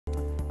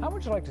How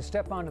would you like to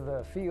step onto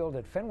the field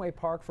at Fenway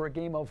Park for a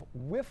game of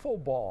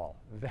Wiffle Ball?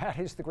 That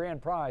is the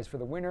grand prize for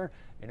the winner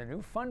in a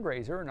new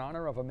fundraiser in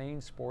honor of a Maine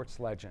sports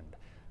legend.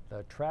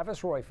 The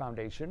Travis Roy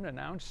Foundation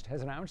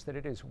has announced that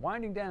it is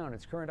winding down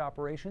its current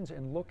operations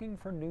and looking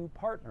for new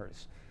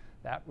partners.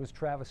 That was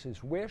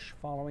Travis's wish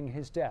following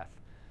his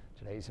death.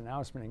 Today's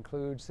announcement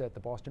includes that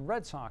the Boston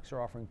Red Sox are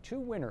offering 2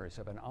 winners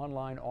of an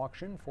online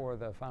auction for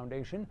the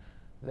foundation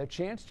the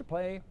chance to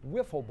play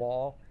Wiffle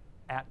Ball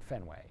at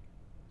Fenway.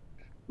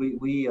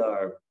 We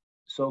are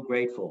so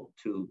grateful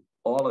to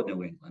all of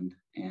New England,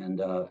 and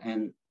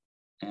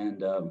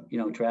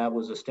Trav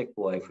was a stick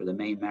boy for the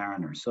Maine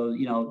Mariners. So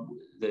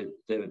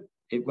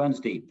it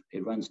runs deep.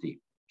 It runs deep.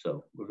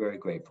 So we're very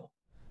grateful.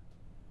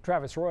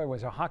 Travis Roy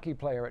was a hockey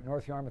player at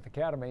North Yarmouth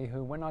Academy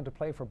who went on to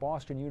play for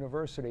Boston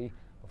University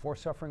before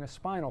suffering a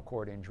spinal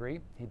cord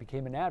injury. He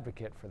became an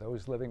advocate for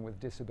those living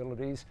with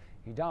disabilities.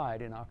 He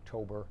died in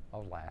October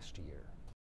of last year.